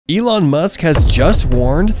Elon Musk has just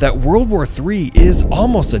warned that World War III is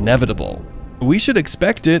almost inevitable. We should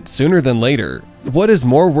expect it sooner than later. What is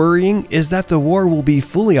more worrying is that the war will be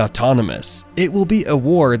fully autonomous. It will be a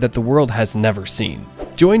war that the world has never seen.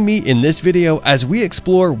 Join me in this video as we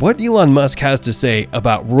explore what Elon Musk has to say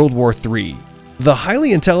about World War III. The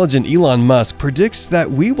highly intelligent Elon Musk predicts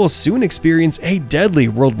that we will soon experience a deadly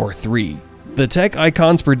World War III. The tech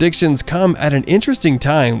icon's predictions come at an interesting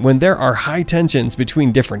time when there are high tensions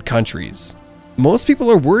between different countries. Most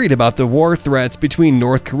people are worried about the war threats between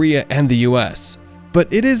North Korea and the US,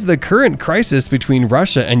 but it is the current crisis between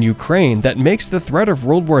Russia and Ukraine that makes the threat of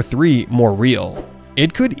World War III more real.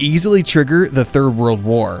 It could easily trigger the Third World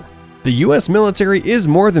War. The US military is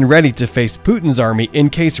more than ready to face Putin's army in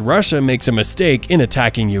case Russia makes a mistake in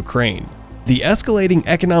attacking Ukraine. The escalating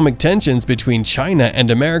economic tensions between China and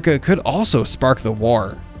America could also spark the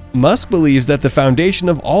war. Musk believes that the foundation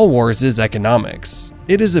of all wars is economics.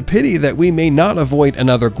 It is a pity that we may not avoid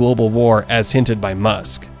another global war as hinted by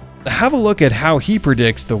Musk. Have a look at how he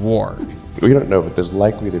predicts the war. We don't know, but there's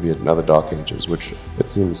likely to be another Dark Ages, which it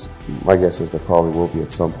seems, my guess is there probably will be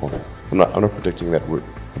at some point. I'm not predicting that we're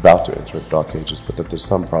about to enter Dark Ages, but that there's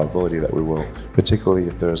some probability that we will, particularly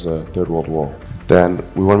if there's a Third World War. Then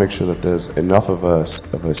we want to make sure that there's enough of a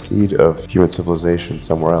seed of human civilization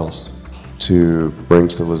somewhere else to bring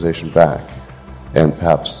civilization back and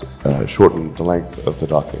perhaps shorten the length of the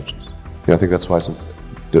Dark Ages. I think that's why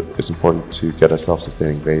it's important to get a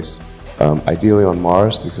self-sustaining base, ideally on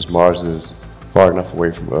Mars, because Mars is far enough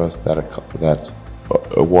away from Earth that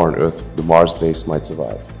a war on Earth, the Mars base might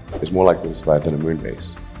survive. It's more likely to survive than a moon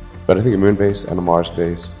base. But I think a moon base and a Mars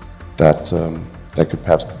base that could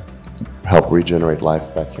perhaps help regenerate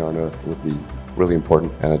life back here on Earth would be really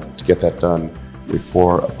important, and to get that done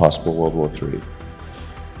before a possible World War III.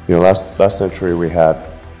 Last century we had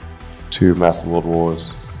 2 massive world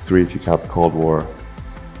wars, 3 if you count the Cold War.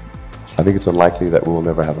 I think it's unlikely that we will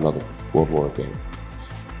never have another World War again.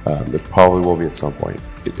 There probably will be at some point.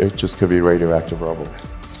 It just could be radioactive rubble.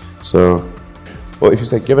 So, well, if you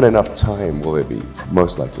say given enough time, will it be?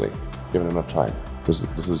 Most likely, given enough time. This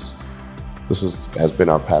has been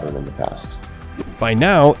our pattern in the past. By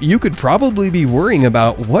now, you could probably be worrying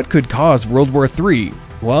about what could cause World War III.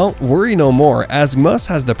 Well, worry no more, as Musk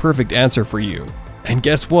has the perfect answer for you. And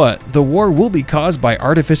guess what? The war will be caused by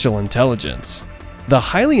artificial intelligence. The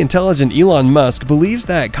highly intelligent Elon Musk believes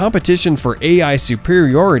that competition for AI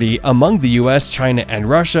superiority among the US, China, and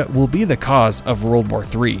Russia will be the cause of World War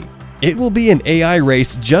III. It will be an AI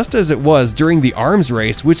race just as it was during the arms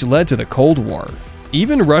race which led to the Cold War.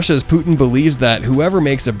 Even Russia's Putin believes that whoever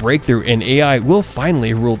makes a breakthrough in AI will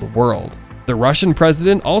finally rule the world. The Russian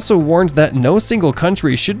president also warned that no single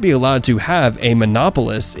country should be allowed to have a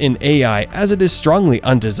monopolist in AI as it is strongly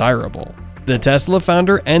undesirable. The Tesla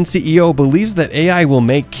founder and CEO believes that AI will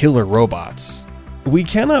make killer robots. We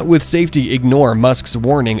cannot with safety ignore Musk's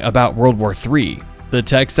warning about World War III. The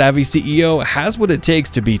tech-savvy CEO has what it takes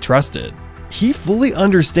to be trusted. He fully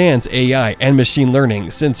understands AI and machine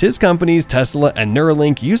learning since his companies Tesla and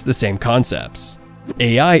Neuralink use the same concepts.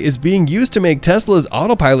 AI is being used to make Tesla's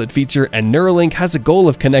autopilot feature, and Neuralink has a goal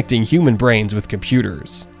of connecting human brains with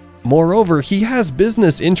computers. Moreover, he has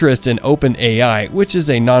business interest in OpenAI, which is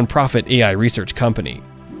a non-profit AI research company.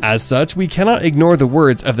 As such, we cannot ignore the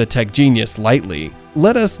words of the tech genius lightly.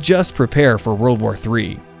 Let us just prepare for World War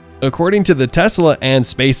III. According to the Tesla and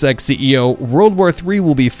SpaceX CEO, World War III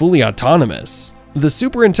will be fully autonomous. The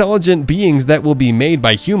superintelligent beings that will be made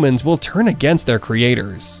by humans will turn against their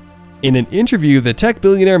creators. In an interview, the tech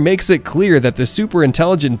billionaire makes it clear that the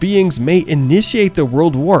superintelligent beings may initiate the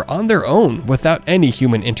world war on their own without any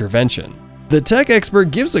human intervention. The tech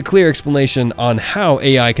expert gives a clear explanation on how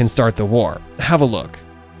AI can start the war. Have a look.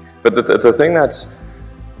 But the thing that's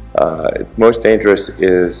most dangerous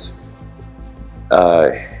is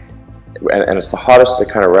and it's the hardest to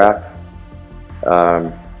kind of wrap,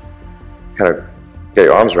 kind of get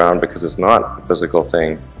your arms around because it's not a physical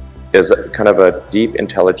thing, is kind of a deep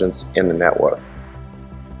intelligence in the network.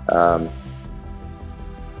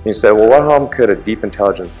 You say, well, what harm could a deep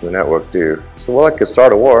intelligence in the network do? So, well, it could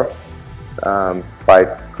start a war by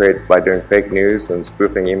doing fake news and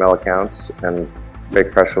spoofing email accounts and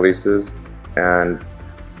fake press releases, and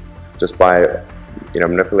just by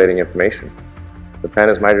manipulating information. The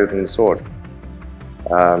pen is mightier than the sword.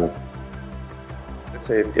 Let's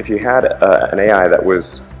say if you had an AI that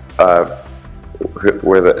was,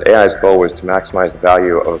 where the AI's goal was to maximize the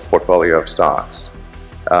value of a portfolio of stocks.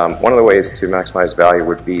 One of the ways to maximize value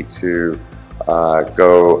would be to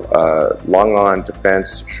go long on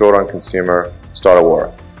defense, short on consumer, start a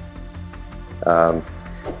war.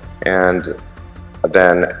 And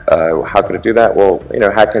then how could it do that? Well,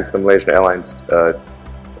 hack into the Malaysian Airlines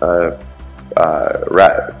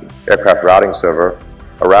aircraft routing server,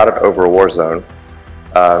 route it over a war zone,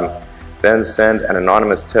 then send an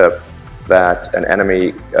anonymous tip that an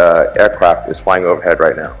enemy aircraft is flying overhead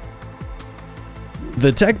right now.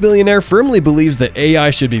 The tech billionaire firmly believes that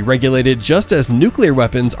AI should be regulated just as nuclear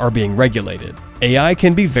weapons are being regulated. AI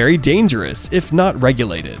can be very dangerous if not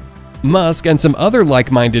regulated. Musk and some other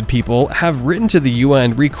like-minded people have written to the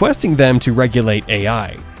UN requesting them to regulate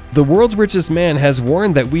AI. The world's richest man has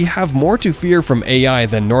warned that we have more to fear from AI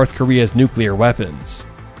than North Korea's nuclear weapons.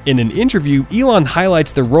 In an interview, Elon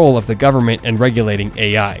highlights the role of the government in regulating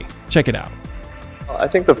AI. Check it out. I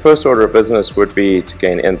think the first order of business would be to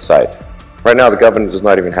gain insight. Right now, the government does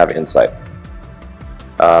not even have insight.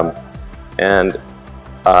 And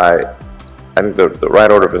I think the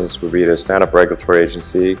right order of business would be to stand up a regulatory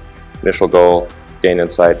agency. Initial goal, gain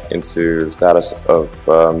insight into the status of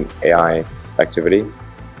AI activity.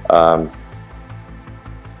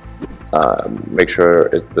 Make sure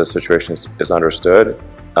the situation is understood.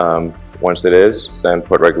 Once it is, then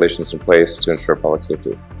put regulations in place to ensure public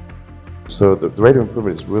safety. So the rate of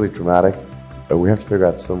improvement is really dramatic. We have to figure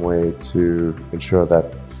out some way to ensure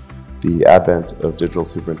that the advent of digital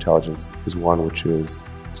superintelligence is one which is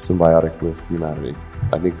symbiotic with humanity.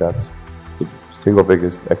 I think that's the single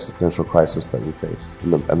biggest existential crisis that we face,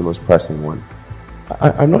 and the most pressing one.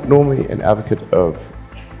 I'm not normally an advocate of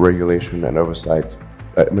regulation and oversight.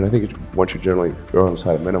 I mean, I think one should generally go on the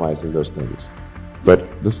side of minimizing those things.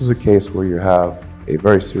 But this is a case where you have a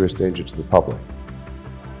very serious danger to the public.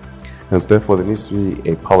 And therefore, there needs to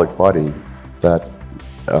be a public body that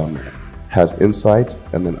has insight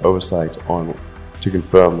and then oversight on to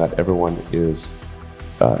confirm that everyone is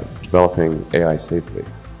developing AI safely.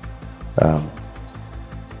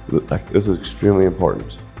 This is extremely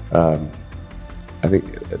important. I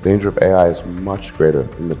think the danger of AI is much greater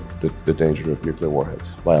than the danger of nuclear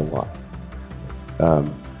warheads by a lot.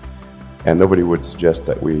 And nobody would suggest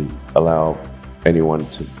that we allow anyone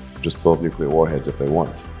to just build nuclear warheads if they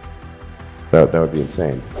want. That would be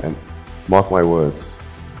insane. And mark my words,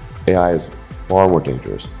 AI is far more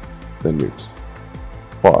dangerous than nukes.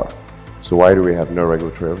 Far. So why do we have no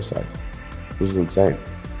regulatory oversight? This is insane.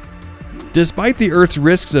 Despite the Earth's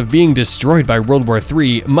risks of being destroyed by World War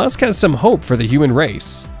III, Musk has some hope for the human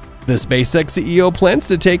race. The SpaceX CEO plans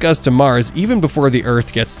to take us to Mars even before the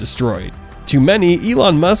Earth gets destroyed. To many,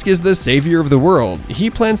 Elon Musk is the savior of the world. He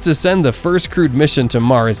plans to send the first crewed mission to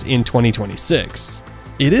Mars in 2026.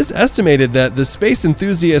 It is estimated that the space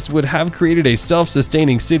enthusiast would have created a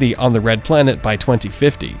self-sustaining city on the Red Planet by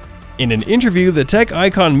 2050. In an interview, the tech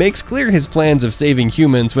icon makes clear his plans of saving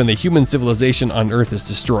humans when the human civilization on Earth is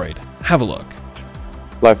destroyed. Have a look.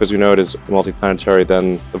 Life as we know it is multiplanetary,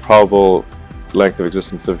 then the probable length of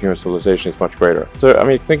existence of human civilization is much greater. So, I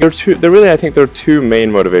mean, I think there are two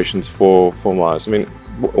main motivations for Mars. I mean,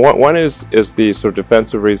 one is the sort of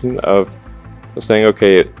defensive reason of saying,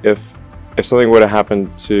 okay, if something were to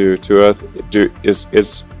happen to Earth,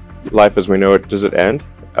 is life as we know it, does it end?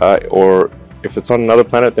 Or if it's on another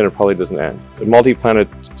planet, then it probably doesn't end. A multi-planet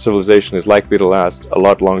civilization is likely to last a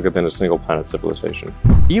lot longer than a single-planet civilization.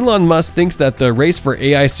 Elon Musk thinks that the race for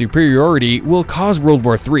AI superiority will cause World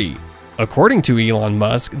War III. According to Elon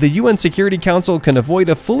Musk, the UN Security Council can avoid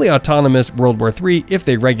a fully autonomous World War III if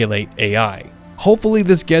they regulate AI. Hopefully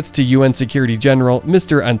this gets to UN Security General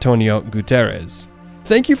Mr. Antonio Guterres.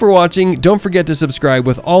 Thank you for watching. Don't forget to subscribe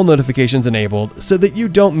with all notifications enabled so that you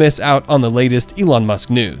don't miss out on the latest Elon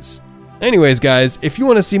Musk news. Anyways guys, if you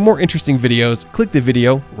want to see more interesting videos, click the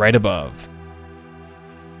video right above.